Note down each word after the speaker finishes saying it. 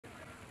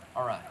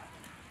All right.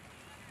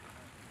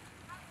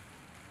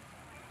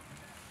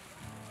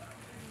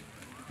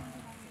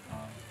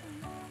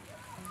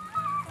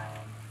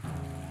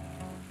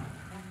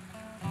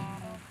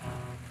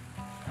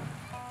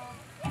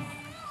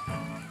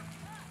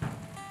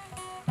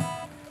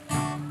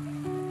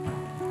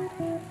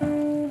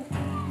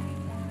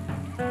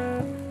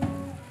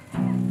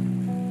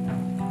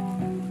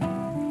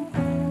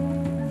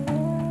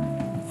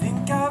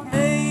 I've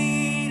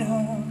made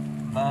up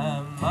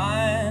my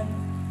mind.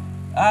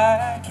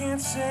 I can't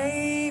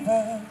save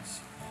us,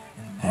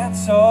 and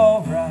that's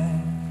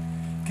alright,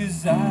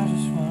 'cause I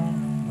just wanna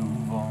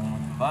move on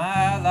with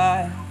my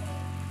life.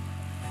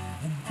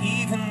 And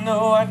even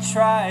though I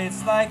try,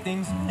 it's like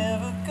things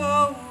never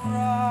go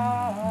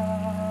right.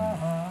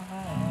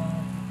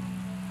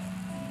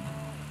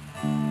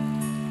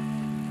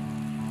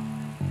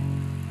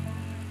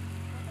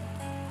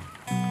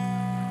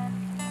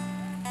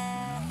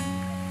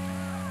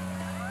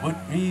 What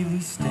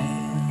really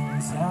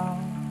stands out?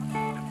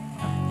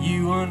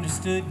 You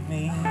understood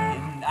me,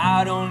 and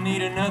I don't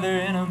need another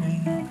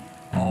enemy.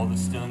 All the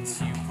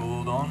stunts you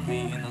pulled on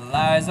me and the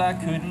lies I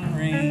couldn't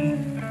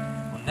read.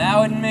 Well,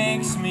 now it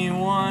makes me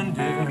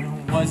wonder,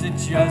 was it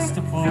just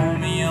to pull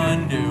me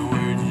under?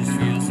 Words just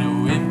feel so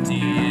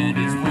empty and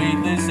as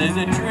weightless as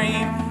a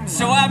dream.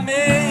 So I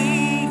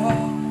made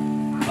up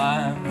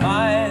my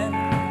mind.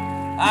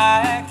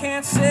 I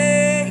can't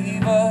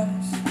save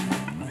us,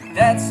 but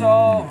that's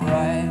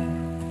alright,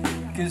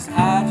 'cause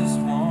I just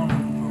wanna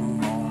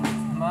move on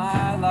with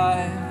my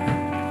life.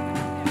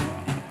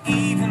 And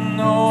even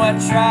though I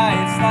try,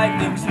 it's like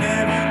things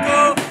never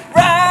go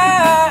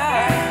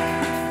right.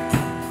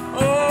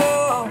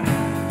 Oh,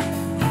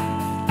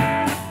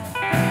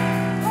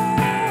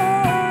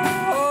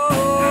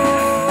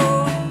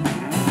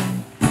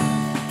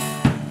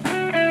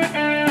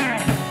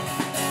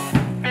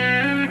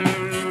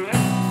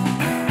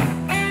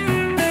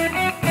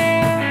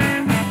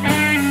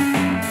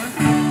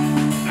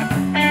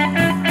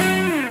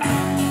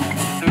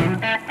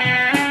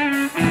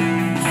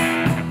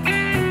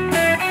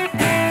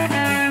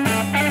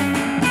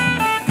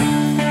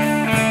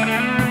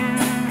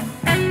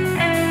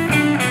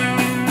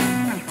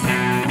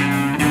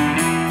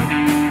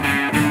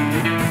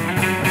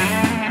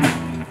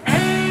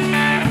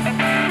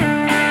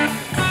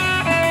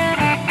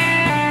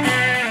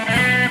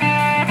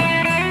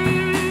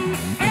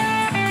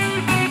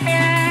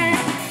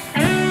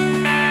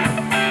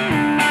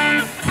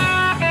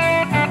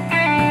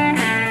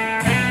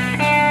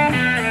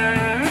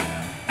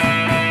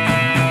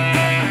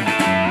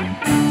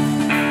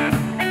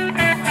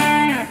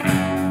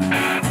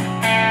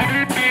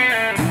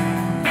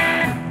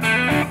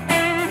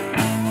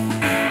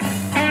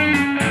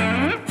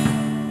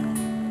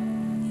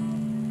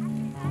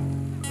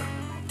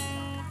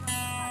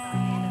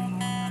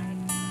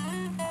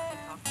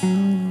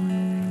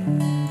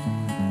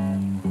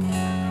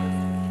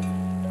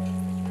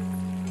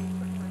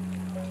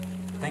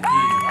 thank you.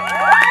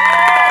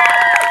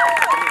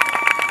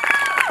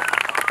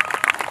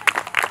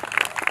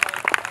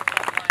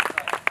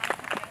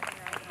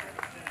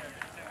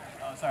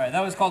 Oh, sorry,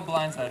 that was called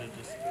Blindsided.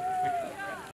 Just